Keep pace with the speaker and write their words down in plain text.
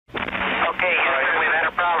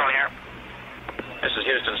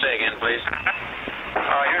Houston, say again, please.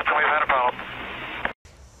 Houston, we've had a problem.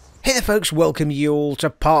 Hey there folks, welcome you all to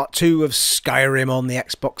part 2 of Skyrim on the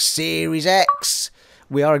Xbox Series X.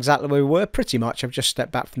 We are exactly where we were, pretty much. I've just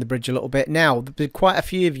stepped back from the bridge a little bit. Now, there's been quite a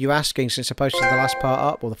few of you asking since I posted the last part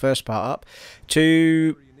up, or the first part up,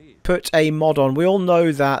 to put a mod on. We all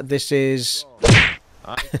know that this is...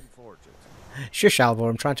 Shush, Arvel,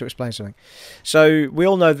 I'm trying to explain something. So, we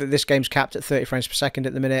all know that this game's capped at 30 frames per second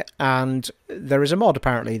at the minute, and there is a mod,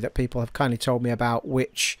 apparently, that people have kindly told me about,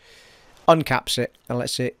 which uncaps it and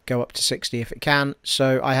lets it go up to 60 if it can.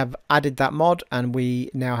 So, I have added that mod, and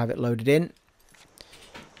we now have it loaded in.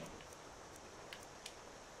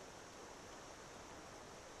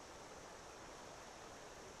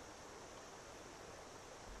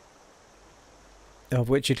 Of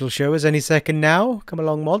which it'll show us any second now. Come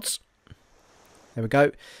along, mods. There we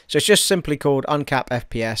go. So it's just simply called Uncap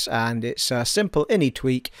FPS, and it's a simple ini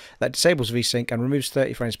tweak that disables VSync and removes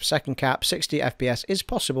 30 frames per second cap. 60 FPS is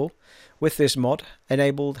possible with this mod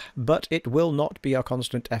enabled, but it will not be a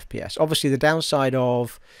constant FPS. Obviously, the downside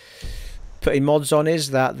of putting mods on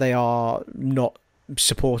is that they are not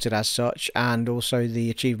supported as such, and also the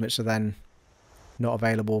achievements are then not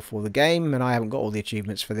available for the game, and I haven't got all the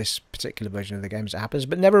achievements for this particular version of the game as it happens,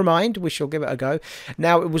 but never mind, we shall give it a go.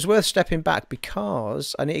 Now, it was worth stepping back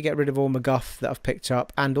because I need to get rid of all my guff that I've picked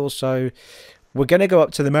up, and also we're going to go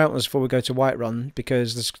up to the mountains before we go to Whiterun,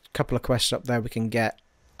 because there's a couple of quests up there we can get,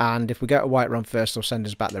 and if we go to Whiterun first, they'll send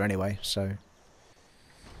us back there anyway, so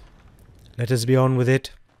let us be on with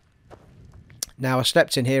it. Now, I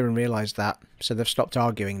stepped in here and realised that, so they've stopped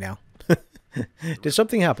arguing now. Did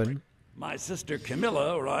something happen? My sister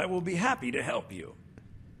Camilla or I will be happy to help you.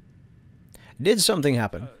 Did something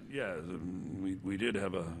happen? Yeah, we did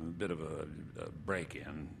have a bit of a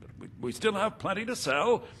break-in, but we still have plenty to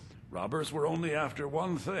sell. Robbers were only after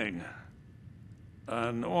one thing.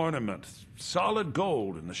 An ornament, solid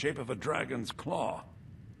gold in the shape of a dragon's claw.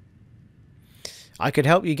 I could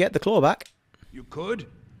help you get the claw back. You could?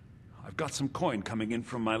 I've got some coin coming in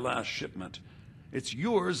from my last shipment. It's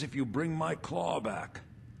yours if you bring my claw back.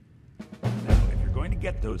 Now, if you're going to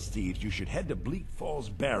get those thieves, you should head to Bleak Falls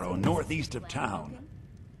Barrow, northeast of town.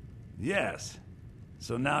 Yes.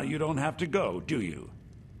 So now you don't have to go, do you?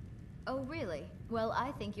 Oh, really? Well,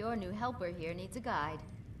 I think your new helper here needs a guide.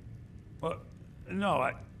 Well,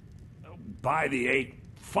 no, by the 8,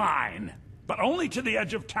 fine. But only to the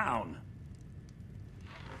edge of town.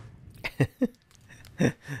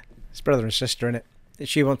 It's brother and sister, innit?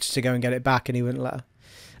 She wanted to go and get it back and he wouldn't let her.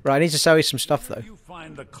 Right, I need to sell you some stuff, though. If you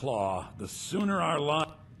find the claw, the sooner our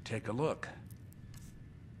lot... Take a look.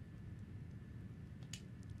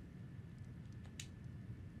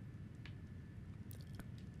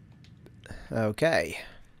 Okay.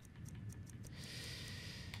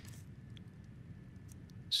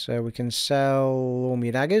 So we can sell all my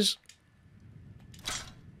daggers.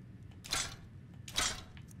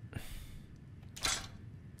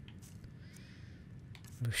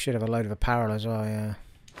 We should have a load of apparel as well, yeah.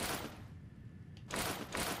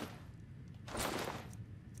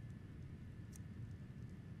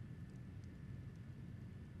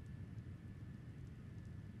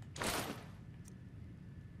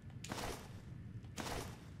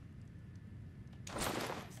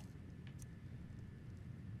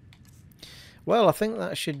 Well, I think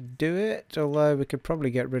that should do it, although we could probably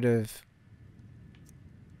get rid of...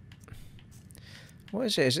 What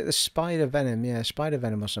is it? Is it the spider venom? Yeah, spider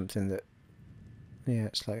venom or something that... Yeah,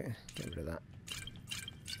 it's like... Get rid of that.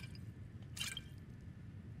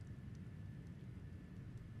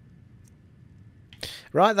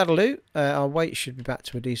 Right, that'll do. Our weight should be back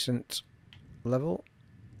to a decent level.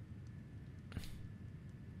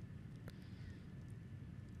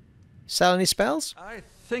 Sell any spells? I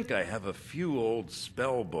think I have a few old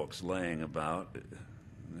spell books laying about.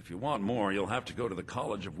 If you want more, you'll have to go to the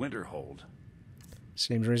College of Winterhold.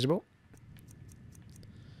 Seems reasonable.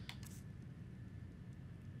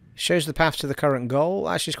 Shows the path to the current goal.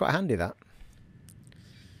 Actually, it's quite handy, that.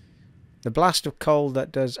 The Blast of Cold,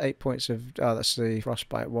 that does 8 points of... Oh, that's the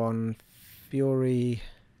Frostbite one. Fury...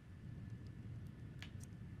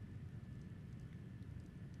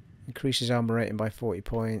 Increases armor rating by 40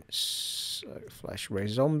 points. Flesh Ray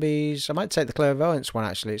Zombies. I might take the Clairvoyance one,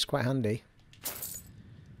 actually. It's quite handy.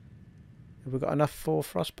 Have we got enough for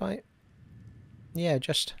Frostbite? Yeah,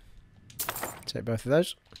 just take both of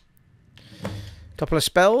those. Couple of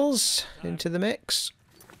spells into the mix.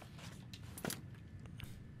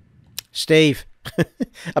 Steve.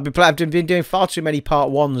 I've been doing far too many part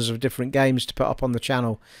 1s of different games to put up on the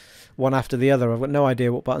channel, one after the other. I've got no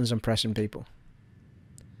idea what buttons I'm pressing, people.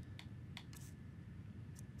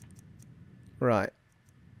 Right.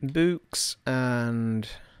 Books and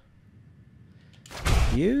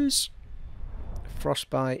use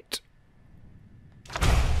frostbite.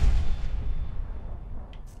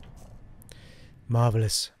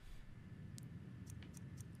 Marvelous.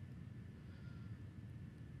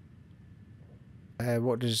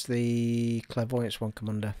 What does the clairvoyance one come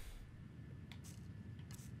under?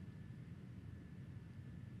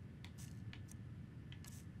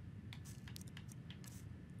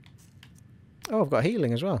 Oh, I've got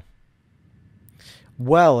healing as well.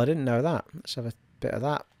 Well, I didn't know that. Let's have a bit of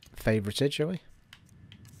that favorited, shall we?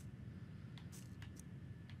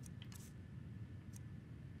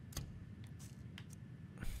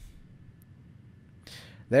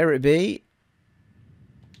 There it be.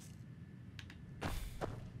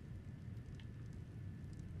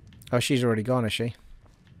 Oh, she's already gone, is she?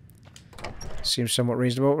 Seems somewhat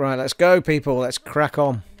reasonable. Right, let's go, people. Let's crack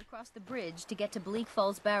on. Across the bridge to get to Bleak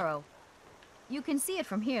Falls Barrow. You can see it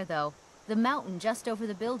from here, though. The mountain just over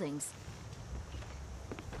the buildings.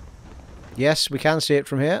 Yes, we can see it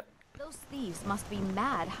from here. Those thieves must be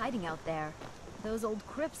mad hiding out there. Those old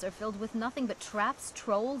crypts are filled with nothing but traps,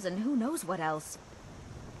 trolls, and who knows what else.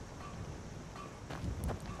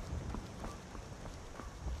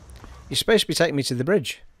 You're supposed to be taking me to the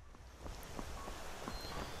bridge.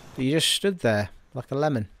 But you just stood there like a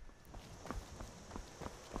lemon.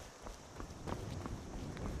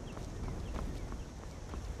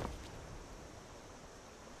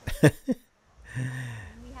 We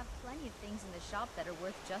have plenty of things in the shop that are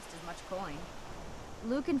worth just as much coin.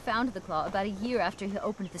 Lucan found the claw about a year after he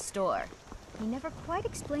opened the store. He never quite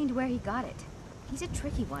explained where he got it. He's a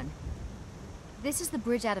tricky one. This is the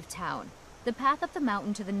bridge out of town. The path up the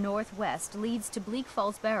mountain to the northwest leads to Bleak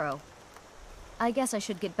Falls Barrow. I guess I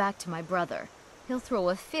should get back to my brother. He'll throw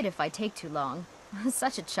a fit if I take too long.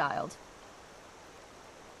 Such a child.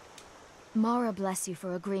 Mara bless you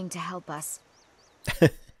for agreeing to help us.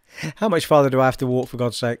 How much farther do I have to walk, for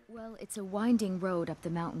God's sake? Well, it's a winding road up the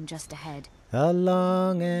mountain just ahead. A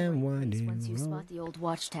long and winding Once you road. spot the old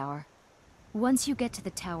watchtower. Once you get to the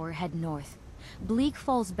tower, head north. Bleak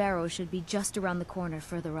Falls Barrow should be just around the corner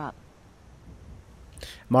further up.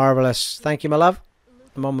 Marvellous. Thank you, my love.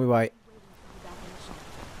 I'm on my way.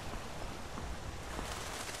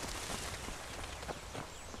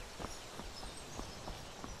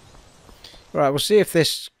 Right, we'll see if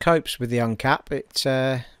this copes with the uncap. It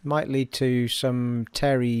might lead to some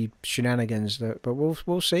Terry shenanigans, but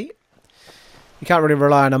we'll see. You can't really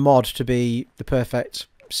rely on a mod to be the perfect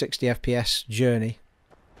 60 FPS journey.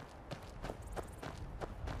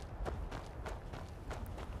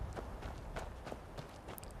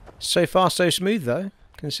 So far, so smooth, though,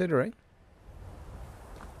 considering.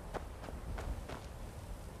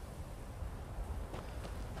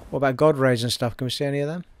 What about God Rays and stuff? Can we see any of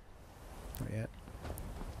them? Not yet.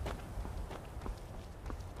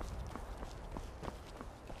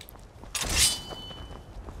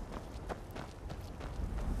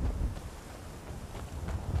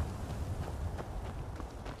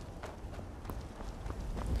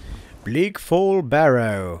 Bleak Fall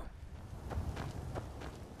Barrow.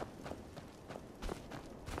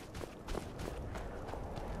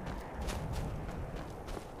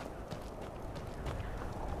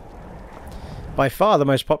 By far the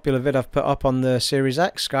most popular vid I've put up on the Series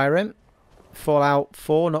X, Skyrim. Fallout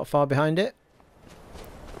 4, not far behind it.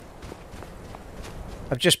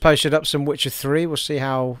 I've just posted up some Witcher 3. We'll see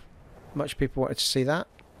how much people wanted to see that.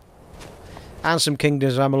 And some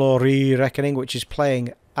Kingdoms of Amalur Re-Reckoning, which is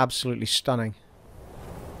playing absolutely stunning.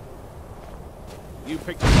 You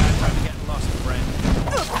picked a bad time to get lost, friend.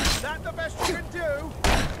 Is that the best you can do?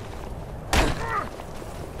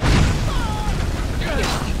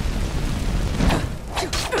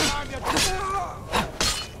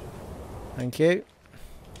 Thank you.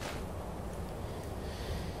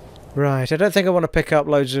 Right, I don't think I want to pick up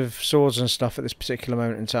loads of swords and stuff at this particular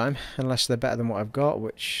moment in time, unless they're better than what I've got,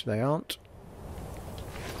 which they aren't.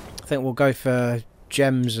 I think we'll go for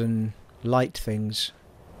gems and light things.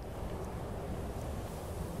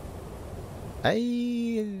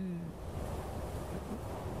 Hey.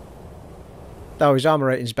 Oh, his armor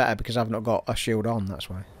rating's better because I've not got a shield on, that's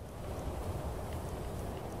why.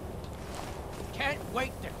 Can't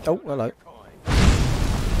wait to Oh, hello.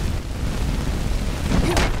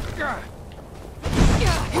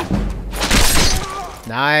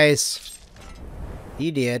 Nice.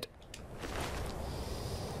 He did.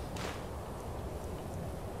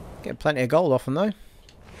 Getting plenty of gold off him though.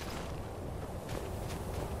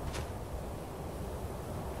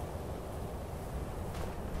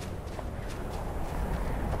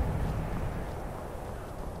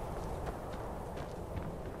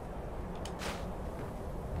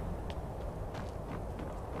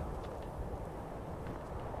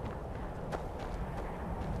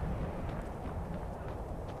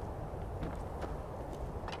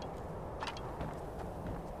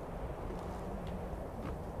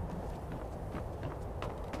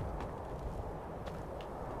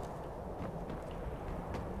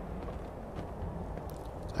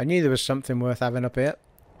 I knew there was something worth having up here.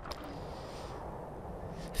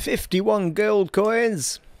 51 gold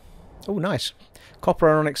coins! Oh, nice. Copper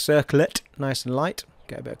onyx circlet. Nice and light.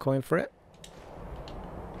 Get a bit of coin for it.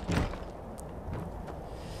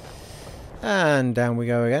 And down we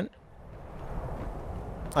go again.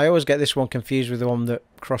 I always get this one confused with the one that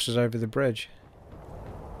crosses over the bridge.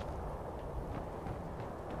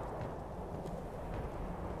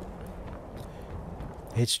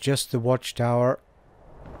 It's just the watchtower.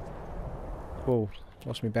 Whoa,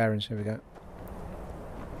 lost my bearings. Here we go.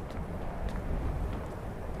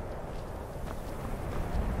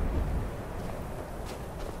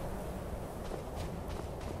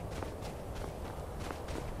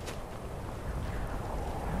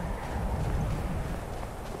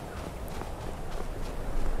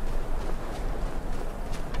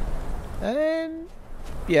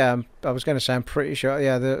 Yeah, I was going to say I'm pretty sure.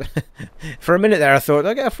 Yeah, for a minute there I thought,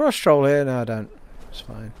 I get a frost troll here. No, I don't. It's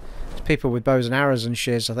fine. It's people with bows and arrows and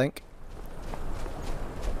shears, I think.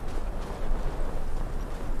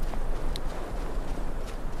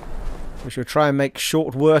 We should try and make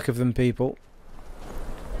short work of them, people.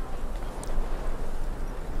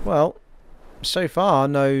 Well, so far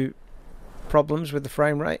no problems with the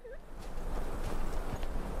frame rate.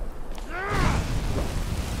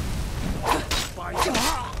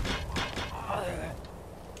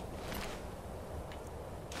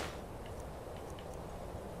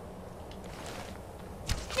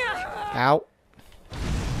 Ow.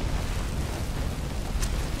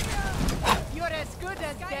 You're as good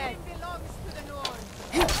as dead. Skyrim belongs to the North.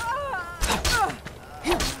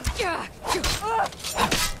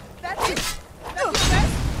 That's it. That's the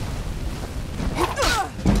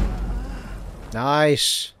best.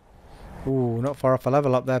 Nice. Ooh, not far off a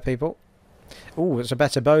level up there, people. Ooh, it's a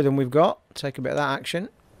better bow than we've got. Take a bit of that action.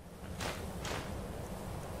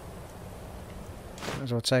 Might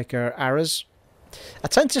as well take our arrows. I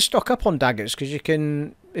tend to stock up on daggers because you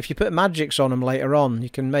can, if you put magics on them later on, you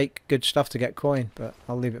can make good stuff to get coin, but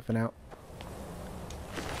I'll leave it for now.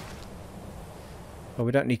 Well,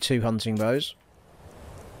 we don't need 2 hunting bows.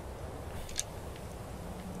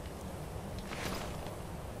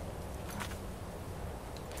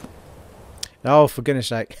 Oh, for goodness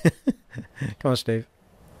sake. Come on, Steve.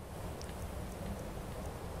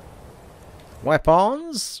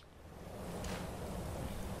 Weapons.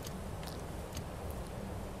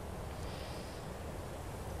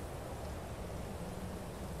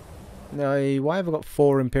 No, why have I got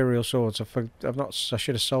 4 Imperial swords? I've not. I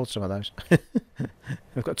should have sold some of those.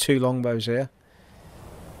 We've got 2 longbows here.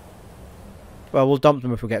 Well, we'll dump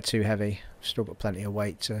them if we get too heavy. Still got plenty of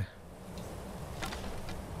weight to.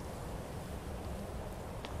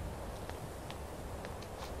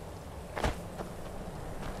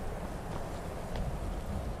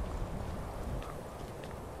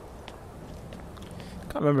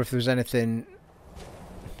 Can't remember if there was anything.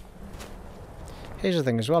 Here's the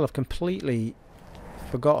thing as well, I've completely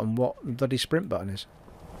forgotten what the bloody sprint button is.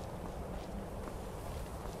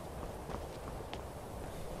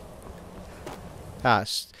 Ah,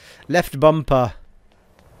 it's left bumper.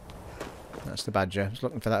 That's the badger. I was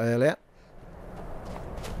looking for that earlier.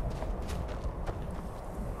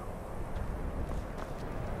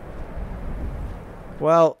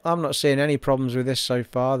 Well, I'm not seeing any problems with this so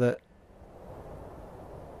far that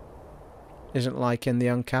isn't like in the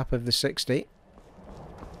uncap of the 60.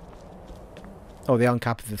 Oh, the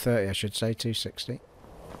uncap of the 30, I should say, 260.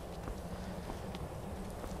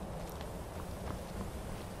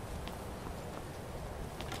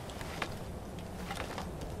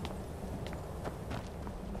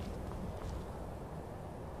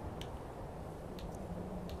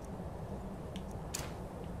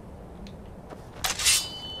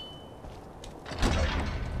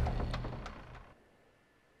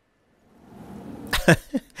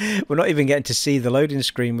 We're not even getting to see the loading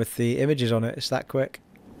screen with the images on it. It's that quick.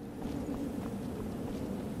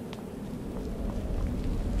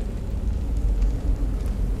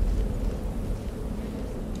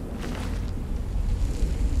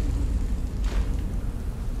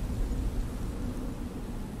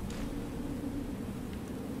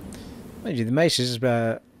 Mind you, the mace is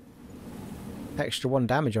extra 1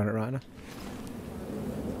 damage on it right now.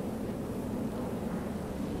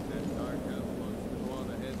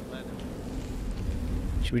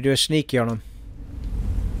 Should we do a sneaky on him?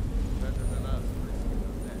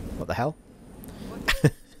 What the hell?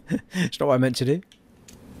 It's not what I meant to do.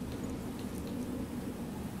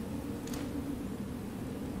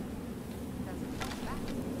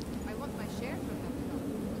 I want my share from them.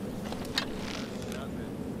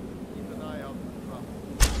 Keep an eye out for trouble.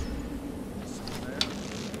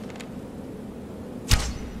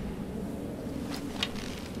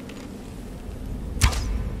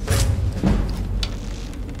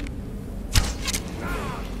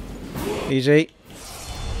 Easy.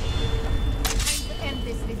 End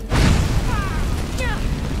this little.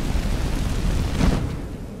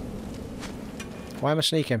 Why am I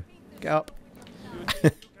sneaking? Get up.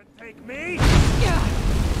 Take me?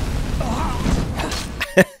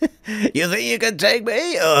 You think you can take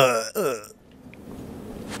me?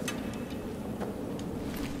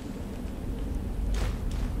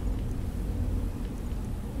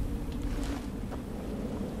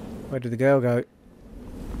 Where did the girl go?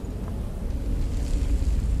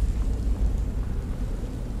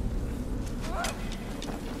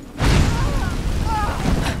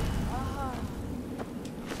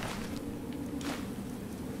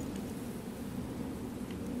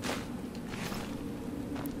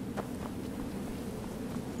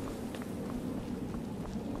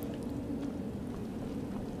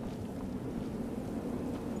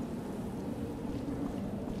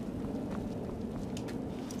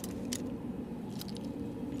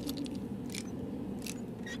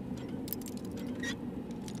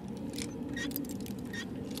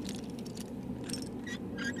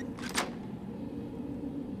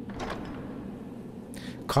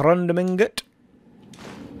 Corundamingut.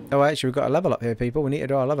 Oh, actually, we've got a level up here, people. We need to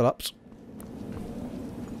do our level ups.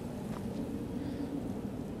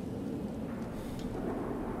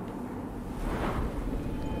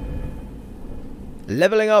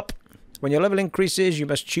 Leveling up. When your level increases, you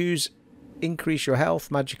must choose increase your health,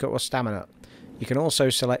 magicka, or stamina. You can also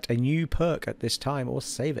select a new perk at this time or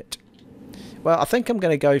save it. Well, I think I'm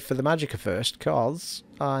going to go for the magicka first, because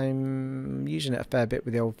I'm using it a fair bit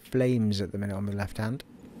with the old flames at the minute on my left hand.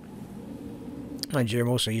 Mind you, I'm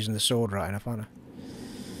also using the sword right enough, aren't I?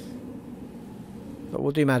 But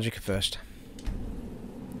we'll do magicka first.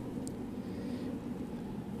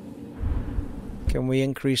 Can we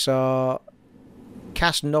increase our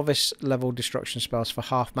cast novice level destruction spells for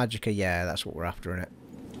half magicka? Yeah, that's what we're after, innit?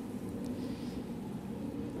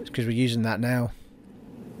 It's because we're using that now.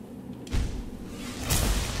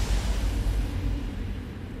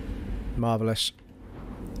 Marvellous.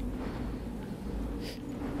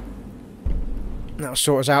 That'll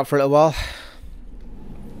sort us out for a little while.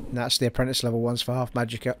 And that's the apprentice level ones for half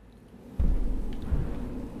magicka.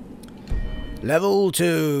 Level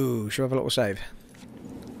 2. Shall we have a little save?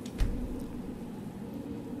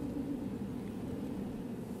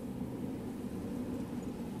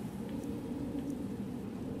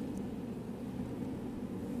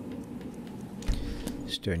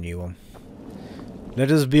 Let's do a new one.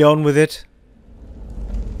 Let us be on with it.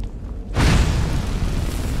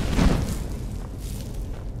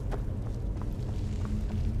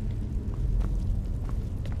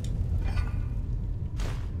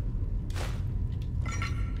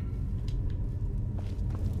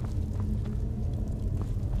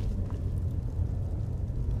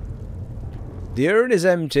 The urn is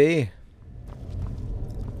empty.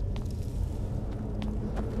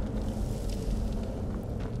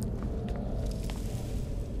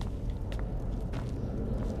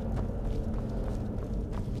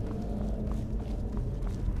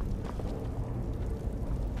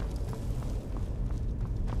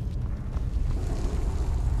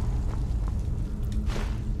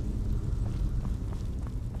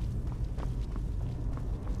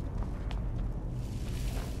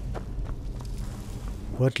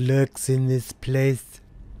 What lurks in this place?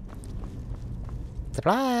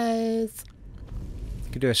 Supplies!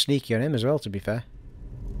 Could do a sneaky on him as well, to be fair.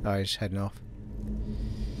 Oh, he's heading off.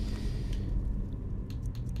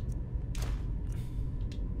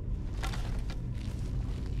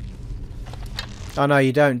 Oh no,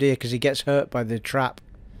 you don't, do you? Because he gets hurt by the trap.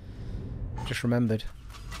 Just remembered.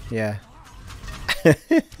 Yeah.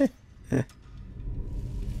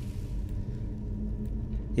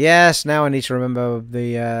 Yes, now I need to remember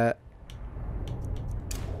the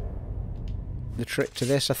trick to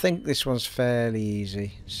this. I think this one's fairly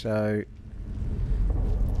easy. So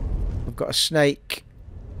we've got a snake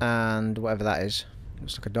and whatever that is.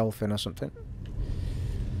 Looks like a dolphin or something.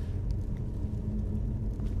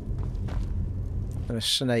 And a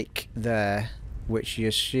snake there, which you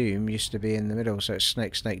assume used to be in the middle. So it's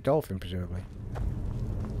snake, snake, dolphin, presumably.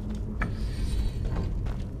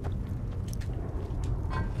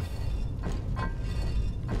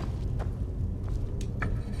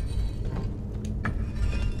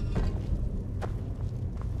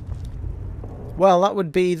 Well, that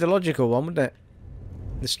would be the logical one, wouldn't it?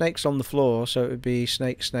 The snake's on the floor, so it would be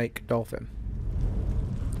snake, snake, dolphin.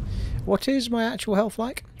 What is my actual health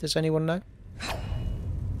like? Does anyone know?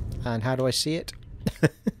 And how do I see it?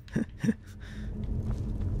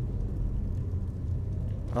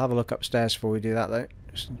 I'll have a look upstairs before we do that, though,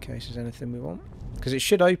 just in case there's anything we want. Because it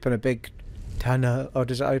should open a big Tunnel. Oh,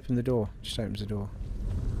 does it open the door? Just opens the door.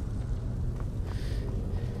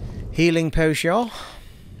 Healing potion.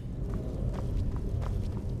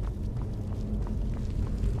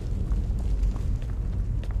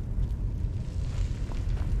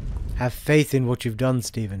 Have faith in what you've done,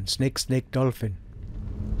 Stephen. Snake, snake, dolphin.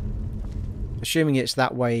 Assuming it's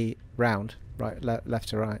that way round. Right, left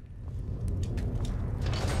to right.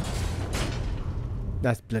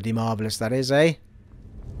 That's bloody marvellous, that is, eh?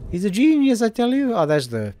 He's a genius, I tell you. Oh, there's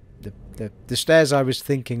the stairs I was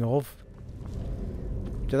thinking of.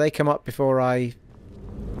 Do they come up before I...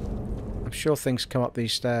 I'm sure things come up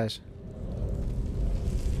these stairs.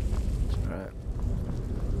 Right.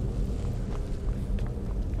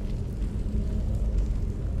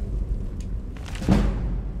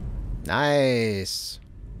 Nice.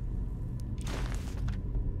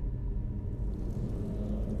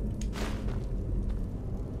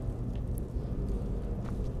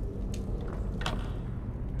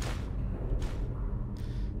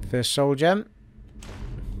 First soul gem.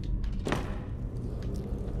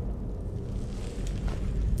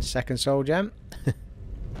 Second soul gem.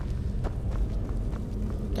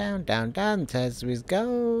 Down, down, down, Tesris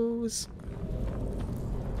goes.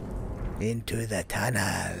 Into the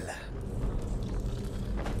tunnel.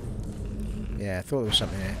 Yeah, I thought there was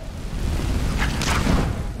something there.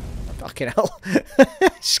 Fucking hell.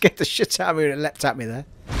 Scared the shit out of me when it leapt at me there.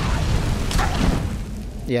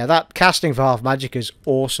 Yeah, that casting for half magic is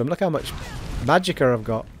awesome. Look how much magicka I've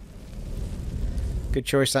got. Good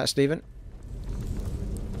choice that, Stephen.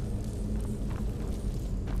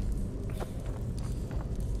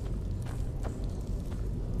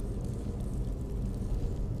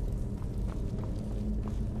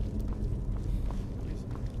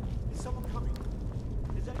 Is someone coming?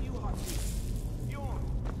 Is that you, Hudson? Bjorn?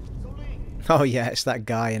 Soling? Oh yeah, it's that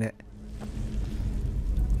guy in it.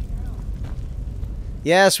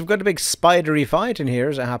 Yes, we've got a big spidery fight in here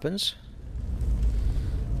as it happens.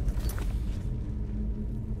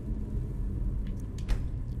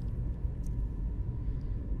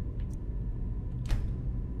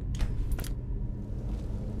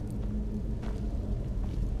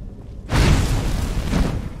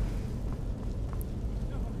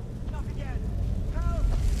 Not again. Help!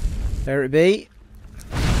 There it be.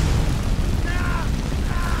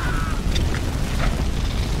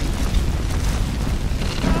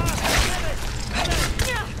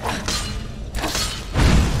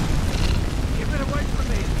 Keep it away from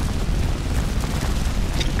me.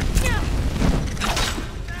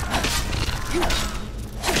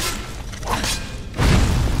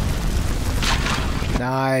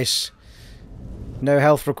 Nice. No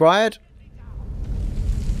health required.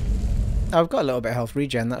 I've got a little bit of health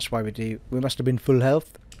regen, that's why we must have been full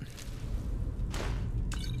health.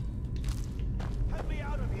 Help me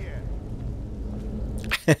out of here.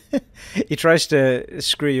 He tries to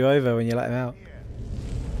screw you over when you let him out.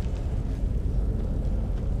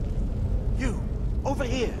 You, over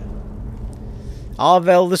here.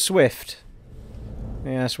 Arvel the Swift.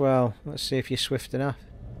 Yes, well, let's see if you're swift enough.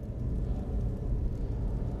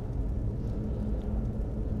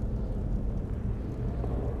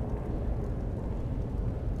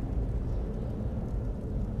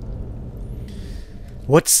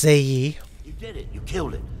 What say ye? You did it. You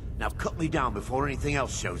killed it. Now cut me down before anything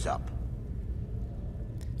else shows up.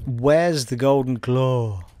 Where's the golden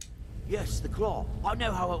claw? Yes, the claw. I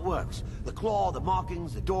know how it works. The claw, the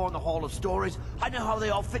markings, the door in the Hall of Stories. I know how they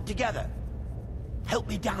all fit together. Help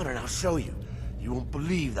me down and I'll show you. You won't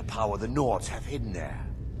believe the power the Nords have hidden there.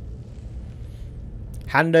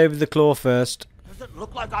 Hand over the claw first. Does it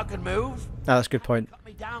look like I can move? Oh, that's a good point. Cut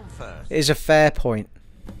me down first. It is a fair point.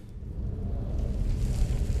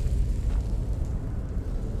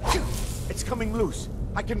 It's coming loose.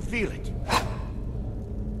 I can feel it.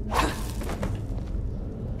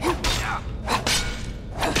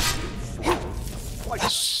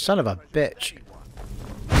 Son of a bitch.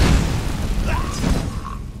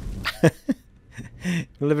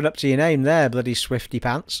 Living up to your name there, bloody swifty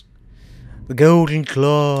pants. The golden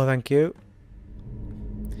claw, thank you.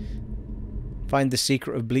 Find the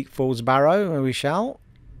secret of Bleak Falls Barrow, and we shall.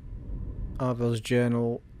 Arvel's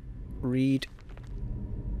journal. Read.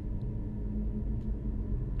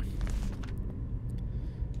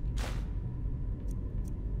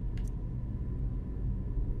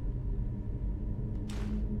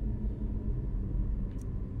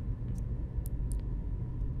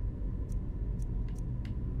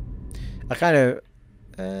 I kind of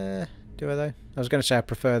do I though? I was going to say I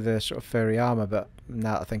prefer the sort of furry armour, but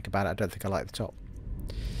now that I think about it, I don't think I like the top.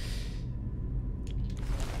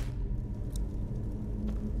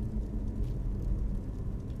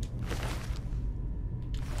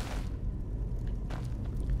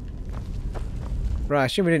 Right, I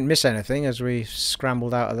assume we didn't miss anything as we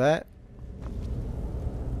scrambled out of there.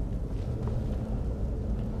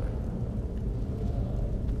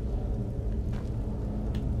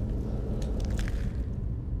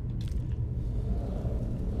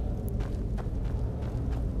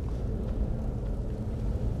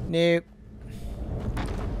 Nope.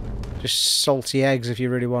 Just salty eggs if you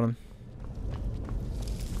really want them.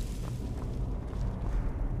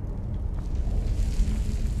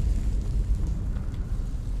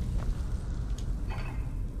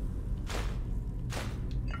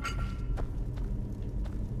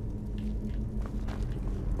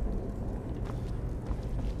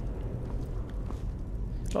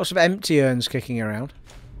 Lots of empty urns kicking around.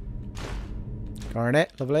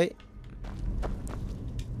 Coronet, lovely.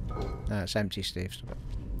 No, it's empty, Steve. Stop it.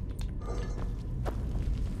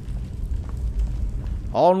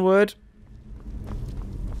 Onward.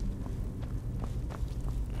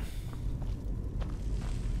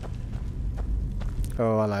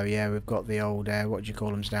 Oh, hello. Yeah, we've got the old, what do you call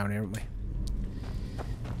them down here, haven't we?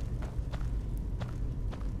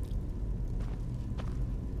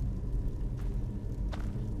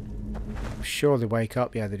 I'm sure they wake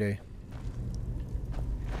up. Yeah, they do.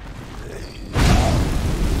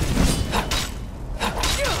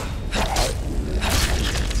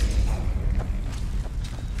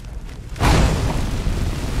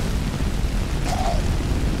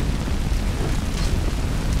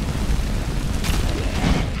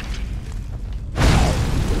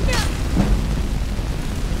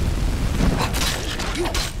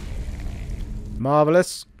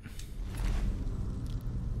 Marvellous.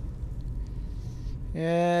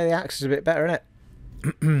 Yeah, the axe is a bit better, isn't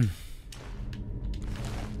it?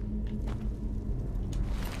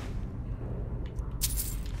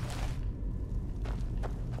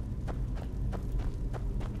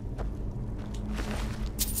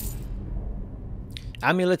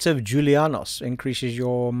 Amulet of Julianos increases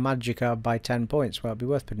your magicka by 10 points. Well, it'd be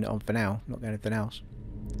worth putting it on for now, not anything else.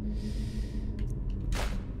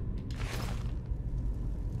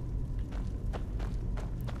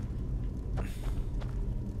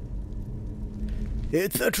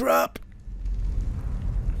 It's a trap!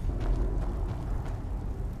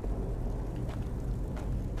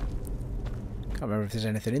 Can't remember if there's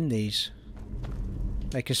anything in these.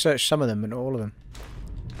 They can search some of them, but not all of them.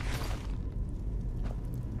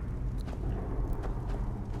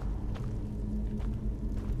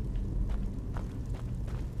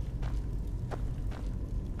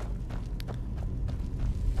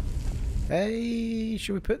 Hey,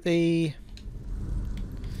 should we put the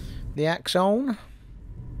axe on?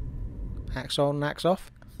 Axe on, axe off.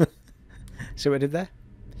 See what I did there?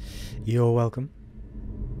 You're welcome.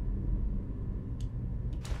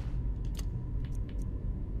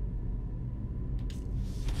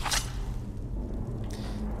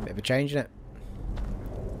 Bit of a change in it.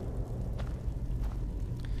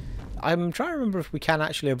 I'm trying to remember if we can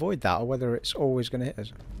actually avoid that or whether it's always going to hit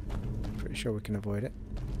us. I'm pretty sure we can avoid it.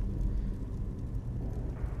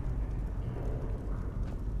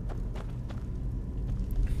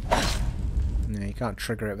 No, you can't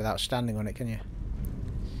trigger it without standing on it, can you?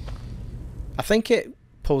 I think it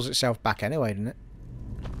pulls itself back anyway, doesn't it?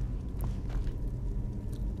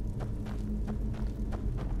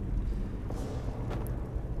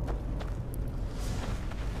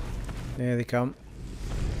 Here they come.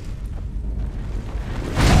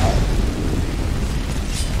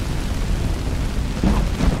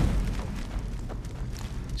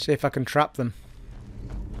 See if I can trap them.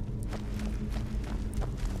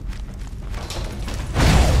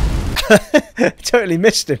 Totally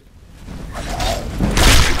missed him.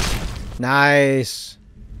 Nice.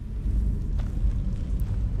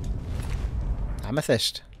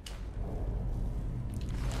 Amethyst.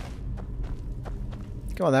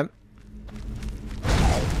 Come on then.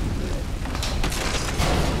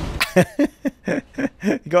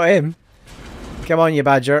 You got him. Come on, you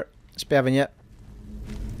badger. Let's be having you.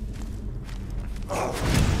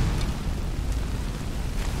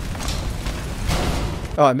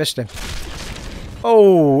 Oh, I missed him.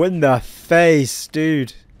 Oh, in the face,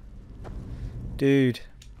 dude. Dude.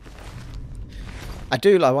 I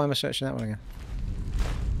do like... Why am I searching that one again?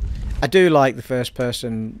 I do like the first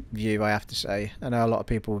person view, I have to say. I know a lot of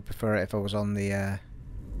people would prefer it if I was on the...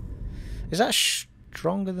 Is that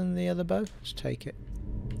stronger than the other bow? Let's take it.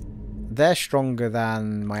 They're stronger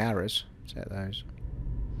than my arrows. Take those.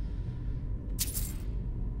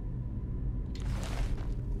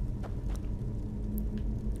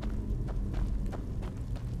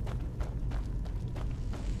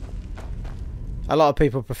 A lot of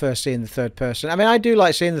people prefer seeing the third person. I mean, I do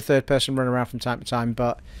like seeing the third person run around from time to time,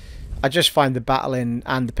 but I just find the battling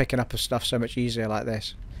and the picking up of stuff so much easier like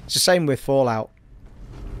this. It's the same with Fallout.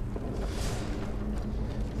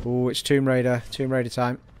 Oh, it's Tomb Raider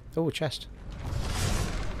time. Oh, chest.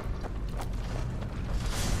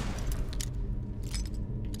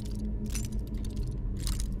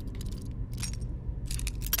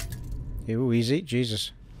 Ooh, easy,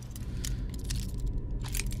 Jesus.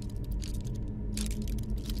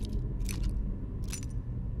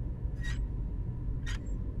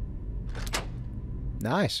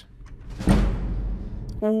 Nice.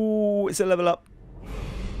 Ooh, it's a level up.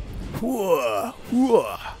 Whoa,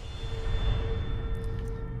 whoa.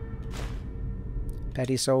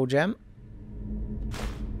 Petty soul gem.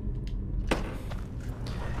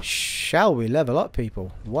 Shall we level up,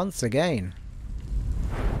 people? Once again.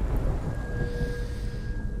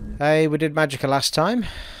 Hey, we did Magicka last time,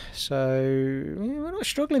 so we're not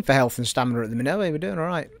struggling for health and stamina at the minute, are we? We're doing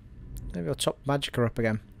alright. Maybe I'll top Magicka up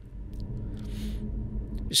again.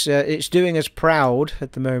 It's doing us proud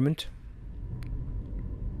at the moment.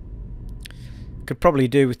 Could probably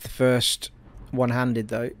do with the first one-handed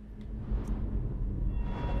though.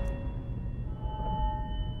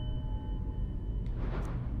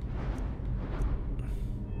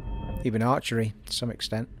 Even archery to some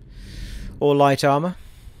extent. Or light armour.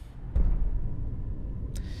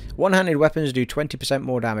 One-handed weapons do 20%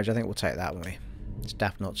 more damage. I think we'll take that, won't we? It's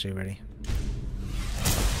daft not to, really.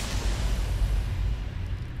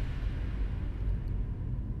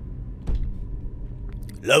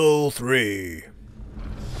 Level 3.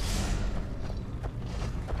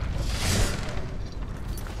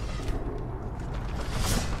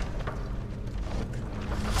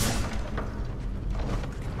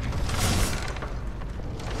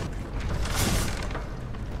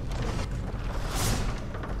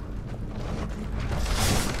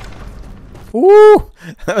 Ooh!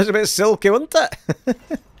 That was a bit silky, wasn't it?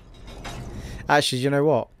 Actually, you know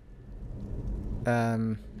what?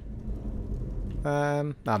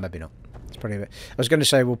 Maybe not. It's probably a bit. I was going to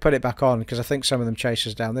say we'll put it back on because I think some of them chase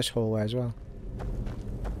us down this hallway as well.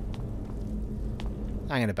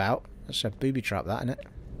 Hanging about. That's a booby trap, that, isn't it?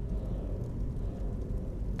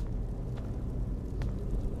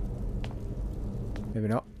 Maybe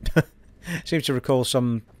not. Seems to recall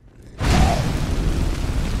some.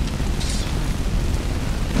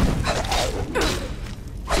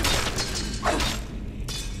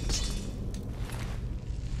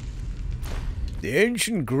 The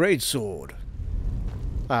ancient greatsword.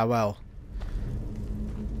 Ah, well.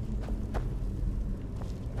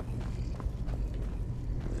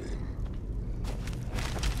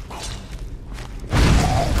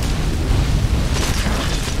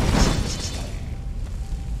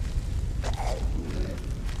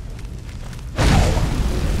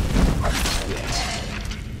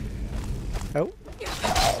 Oh.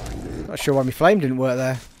 Not sure why my flame didn't work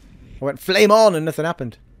there. I went flame on and nothing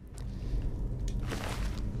happened.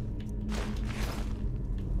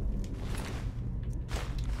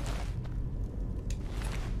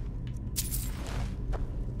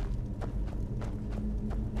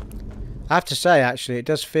 I have to say, actually, it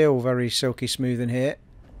does feel very silky smooth in here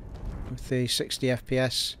with the 60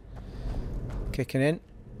 FPS kicking in.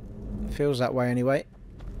 Feels that way anyway.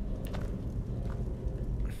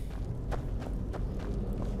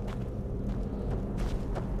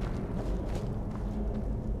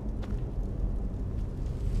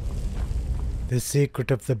 The secret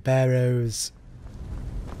of the Barrows.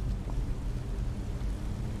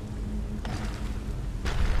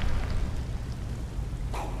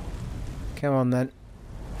 Come on then.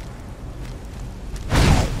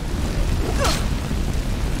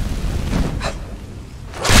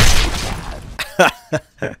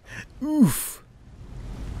 Oof.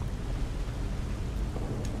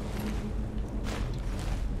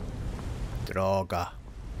 Droga.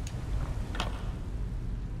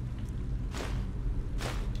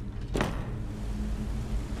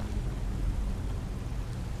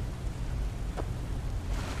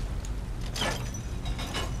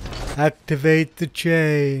 Activate the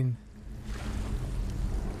chain.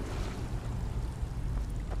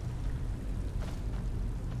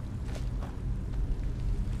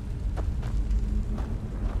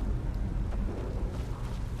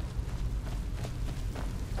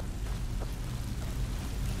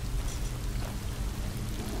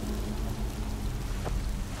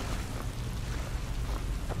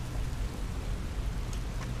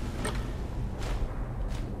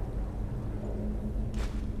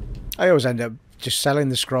 I always end up just selling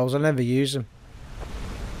the scrolls. I never use them.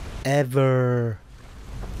 Ever.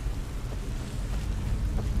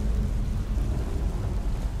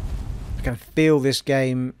 I can feel this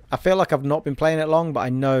game. I feel like I've not been playing it long, but I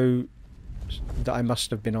know that I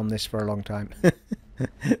must have been on this for a long time.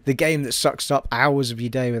 The game that sucks up hours of your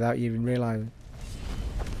day without you even realising.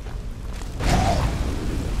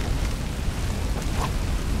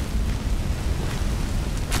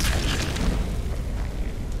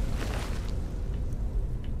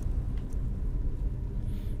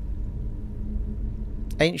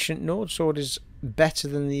 Ancient Nord sword is better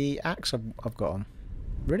than the axe I've got on.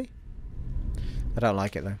 Really? I don't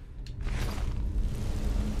like it though.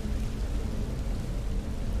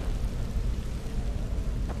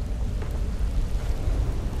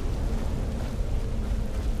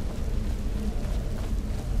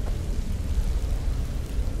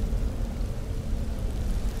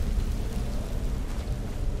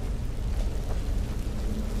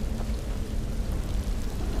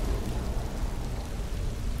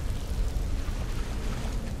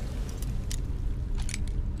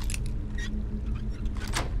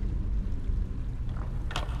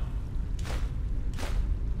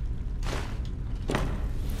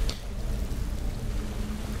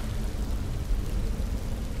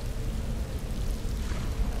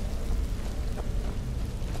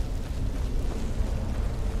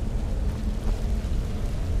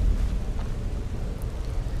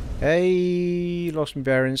 Hey, lost my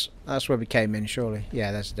bearings. That's where we came in, surely.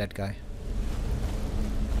 Yeah, that's a dead guy.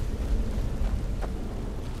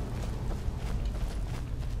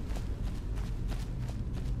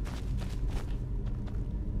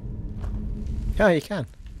 Oh, you can.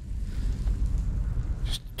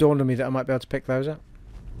 Just dawned on me that I might be able to pick those up.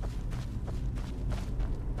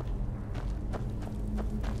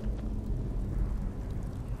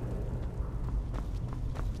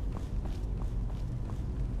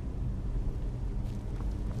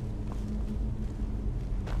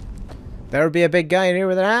 There would be a big guy in here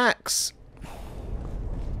with an axe.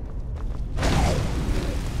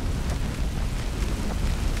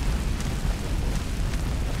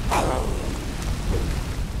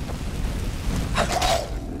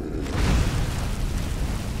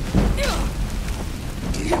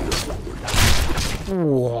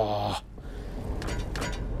 Whoa.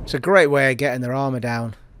 It's a great way of getting their armor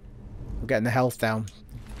down, or getting the health down,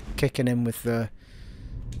 kicking in with the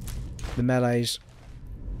melees.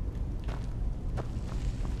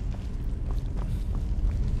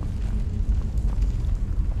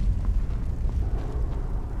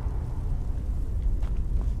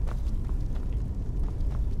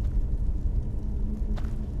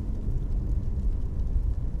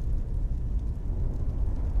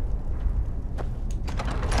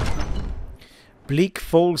 Bleak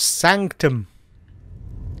Falls Sanctum.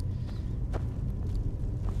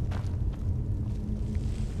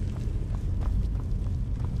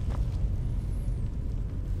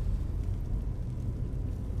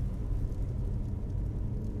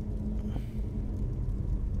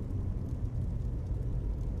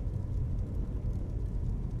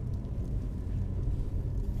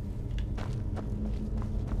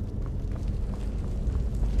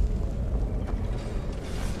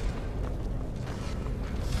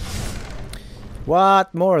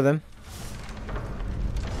 What? More of them?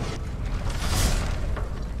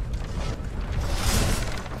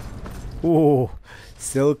 Ooh,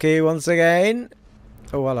 silky once again.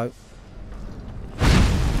 Oh, hello.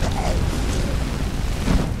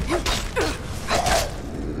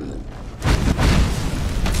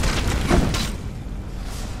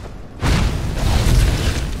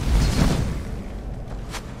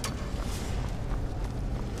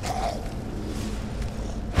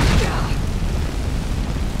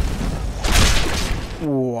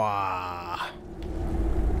 Wow.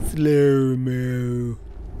 Slow-mo.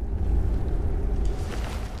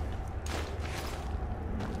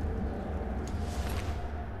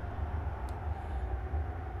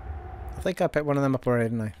 I think I picked one of them up already,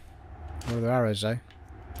 didn't I? One of the arrows, though.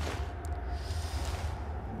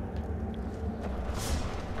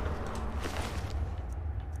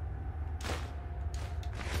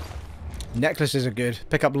 Necklaces are good.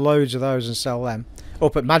 Pick up loads of those and sell them. Or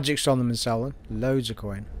put magics on them and sell them. Loads of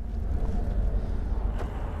coin.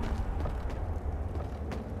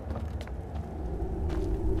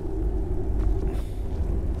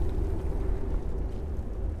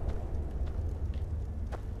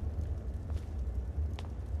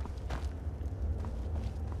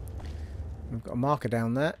 We've got a marker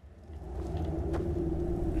down there.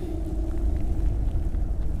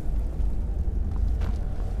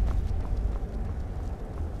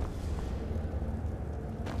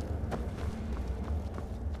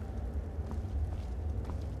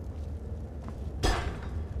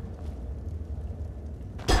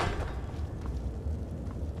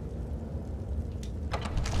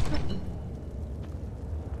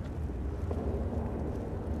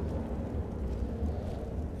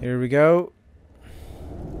 Here we go.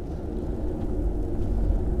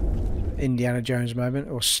 Indiana Jones moment,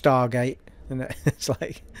 or Stargate, isn't it? It's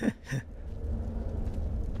like...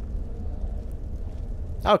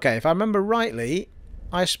 Okay, if I remember rightly,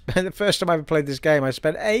 I spent the first time I ever played this game, I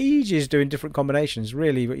spent ages doing different combinations.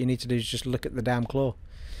 Really, what you need to do is just look at the damn claw,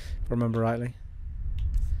 if I remember rightly.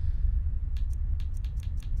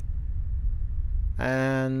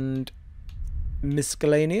 And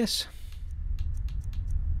miscellaneous.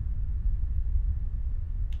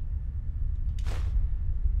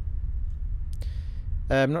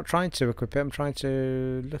 I'm not trying to equip it, I'm trying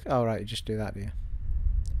to look... Oh right, you just do that, do you?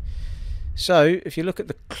 So, if you look at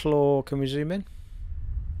the claw, can we zoom in?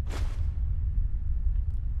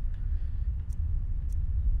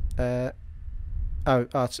 Yeah,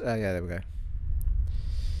 there we go.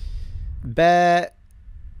 Bear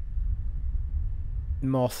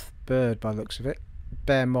moth bird by the looks of it.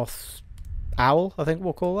 Bear moth owl, I think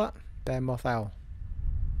we'll call that. Bear moth owl.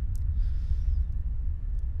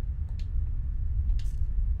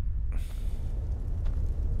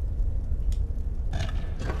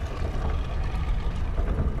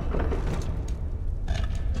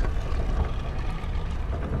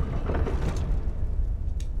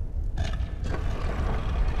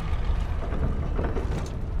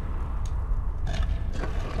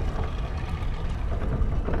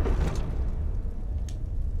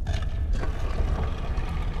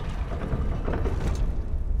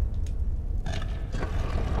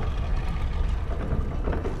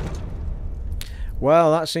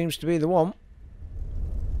 Well, that seems to be the one.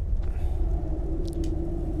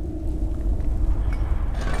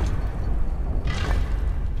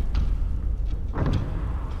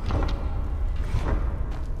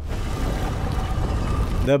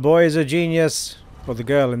 The boy is a genius. Or the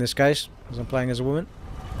girl in this case, because I'm playing as a woman.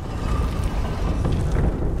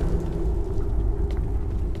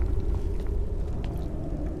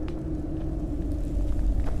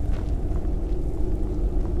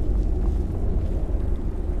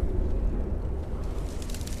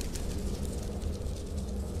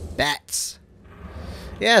 Bats.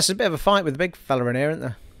 Yeah, it's a bit of a fight with the big fella in here, isn't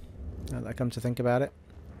there? Now that I come to think about it.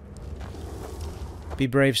 Be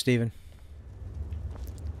brave, Stephen.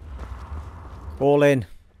 All in.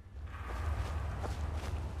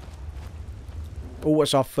 Oh,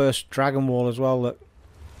 it's our first dragon wall as well, look.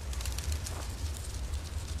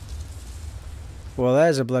 Well,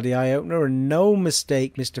 there's a bloody eye-opener, and no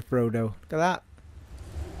mistake, Mr. Frodo. Look at that.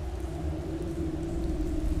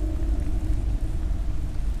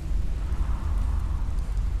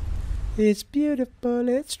 It's beautiful,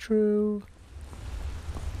 it's true.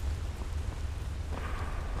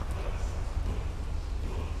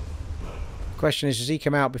 Question is, does he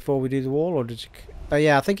come out before we do the wall, or does he... Oh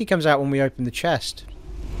yeah, I think he comes out when we open the chest.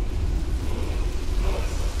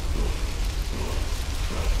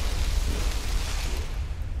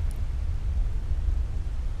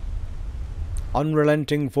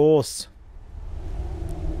 Unrelenting force.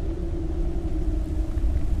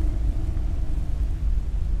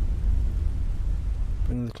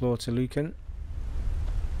 Bring the claw to Lucan.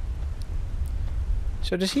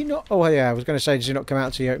 So does he not... Oh yeah, I was going to say, does he not come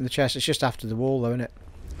out till you open the chest? It's just after the wall though, isn't it?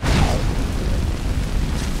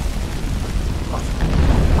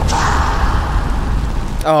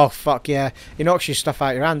 Oh fuck yeah. He knocks your stuff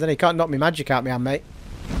out your hand, doesn't he? Can't knock me magic out my hand, mate.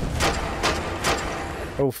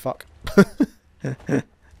 Oh fuck.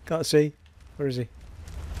 Can't see. Where is he?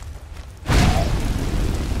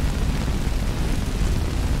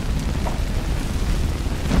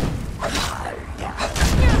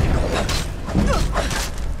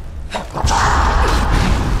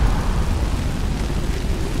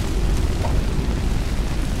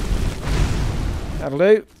 That'll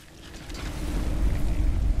do.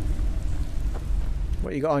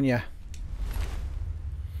 What you got on you?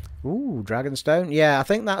 Ooh, Dragonstone. Yeah, I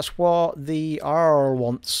think that's what the Arvel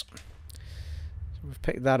wants. So we've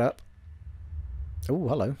picked that up. Ooh,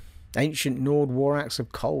 hello. Ancient Nord War Axe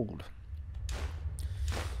of Cold.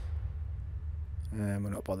 And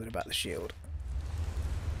we're not bothered about the shield.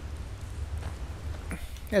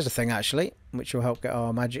 Here's a thing actually, which will help get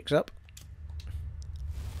our magics up.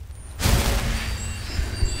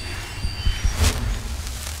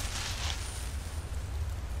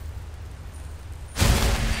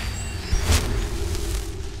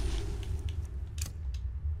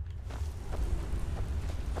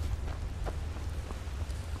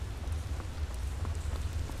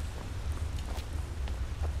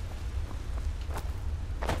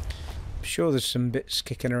 Sure there's some bits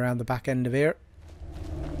kicking around the back end of here.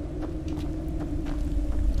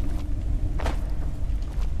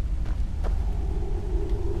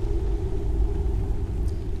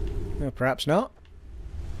 Or perhaps not.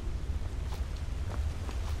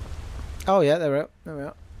 Oh yeah, there we are. There we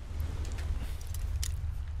are.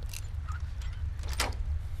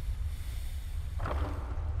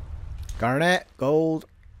 Garnet, gold,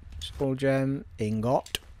 small gem,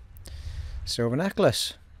 ingot, silver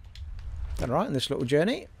necklace. Done right in this little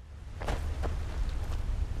journey.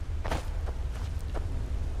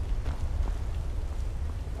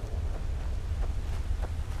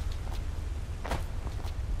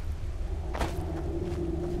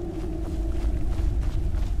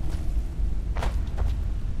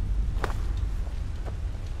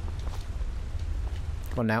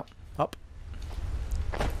 Come on now, up.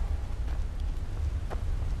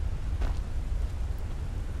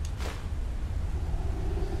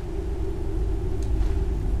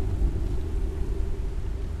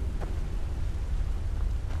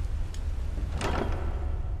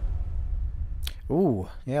 Ooh,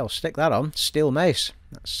 yeah, I'll stick that on. Steel mace.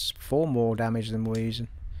 That's 4 more damage than we're using.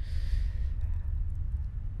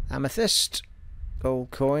 Amethyst.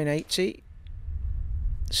 Gold coin, 80.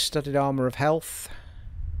 Studded armour of health.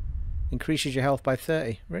 Increases your health by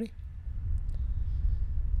 30. Really?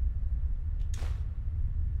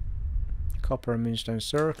 Copper and moonstone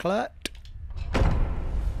circlet. I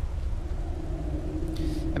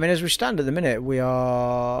mean, as we stand at the minute, we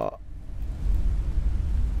are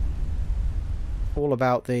all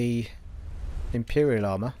about the Imperial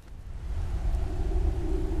armour.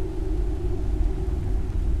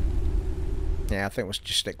 Yeah, I think we'll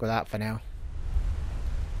just stick with that for now.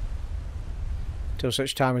 Till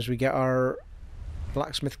such time as we get our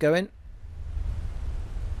blacksmith going.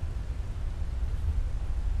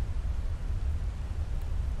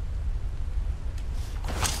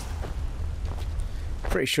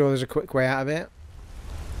 Pretty sure there's a quick way out of it,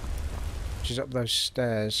 which is up those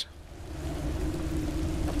stairs.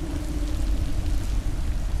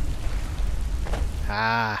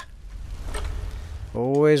 Ah,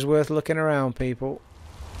 always worth looking around, people.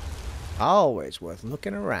 Always worth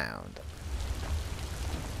looking around.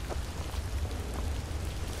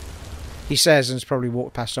 He says, and has probably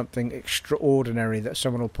walked past something extraordinary that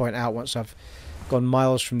someone will point out once I've gone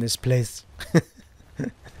miles from this place.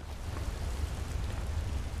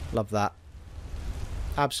 Love that.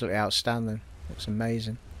 Absolutely outstanding. Looks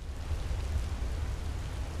amazing.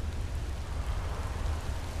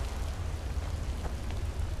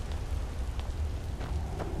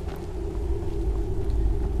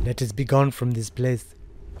 Let us be gone from this place.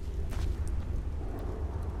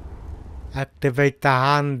 Activate the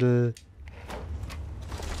handle.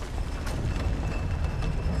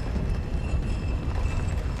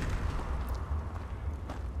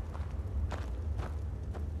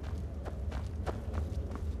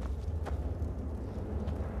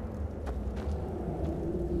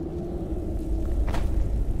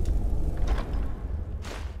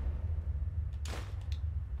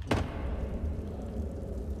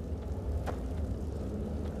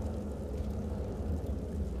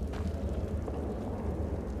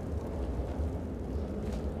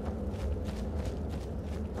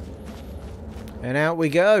 And out we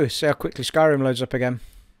go. See how quickly Skyrim loads up again.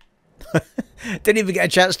 Didn't even get a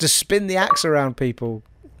chance to spin the axe around, people.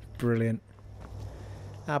 Brilliant.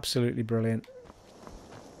 Absolutely brilliant.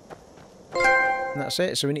 And that's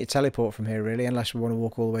it. So we need to teleport from here, really, unless we want to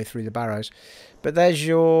walk all the way through the Barrows. But there's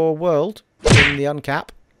your world in the Uncap.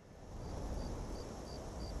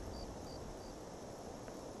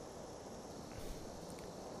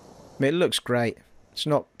 I mean, it looks great. It's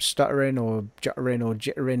not stuttering or juttering or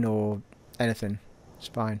jittering or anything. It's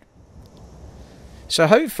fine. So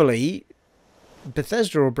hopefully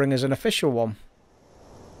Bethesda will bring us an official one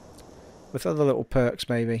with other little perks,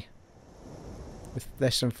 maybe, with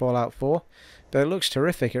this and Fallout 4. But it looks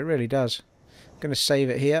terrific, it really does. I'm going to save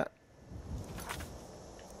it here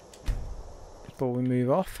before we move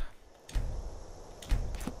off.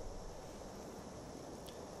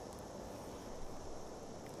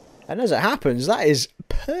 And as it happens, that is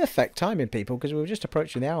perfect timing, people, because we were just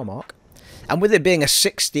approaching the hour mark. And with it being a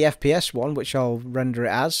 60 FPS one, which I'll render it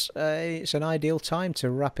as, it's an ideal time to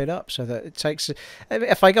wrap it up. So that it takes...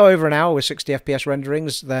 If I go over an hour with 60 FPS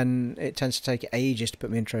renderings, then it tends to take ages to put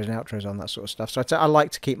my intros and outros on, that sort of stuff. So I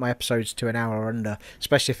like to keep my episodes to an hour or under,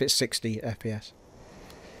 especially if it's 60 FPS.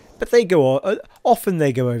 But they go on. Often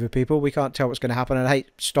they go over, people. We can't tell what's going to happen, and I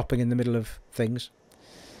hate stopping in the middle of things.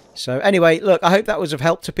 So anyway, look, I hope that was of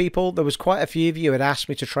help to people. There was quite a few of you who had asked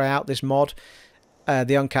me to try out this mod,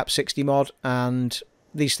 the Uncap 60 mod, and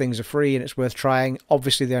these things are free and it's worth trying.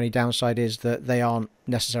 Obviously, the only downside is that they aren't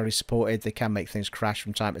necessarily supported. They can make things crash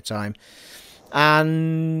from time to time.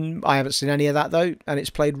 And I haven't seen any of that though, and it's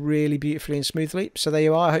played really beautifully and smoothly. So there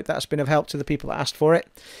you are. I hope that's been of help to the people that asked for it.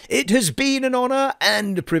 It has been an honour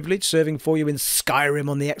and a privilege serving for you in Skyrim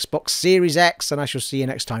on the Xbox Series X, and I shall see you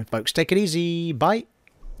next time, folks. Take it easy. Bye.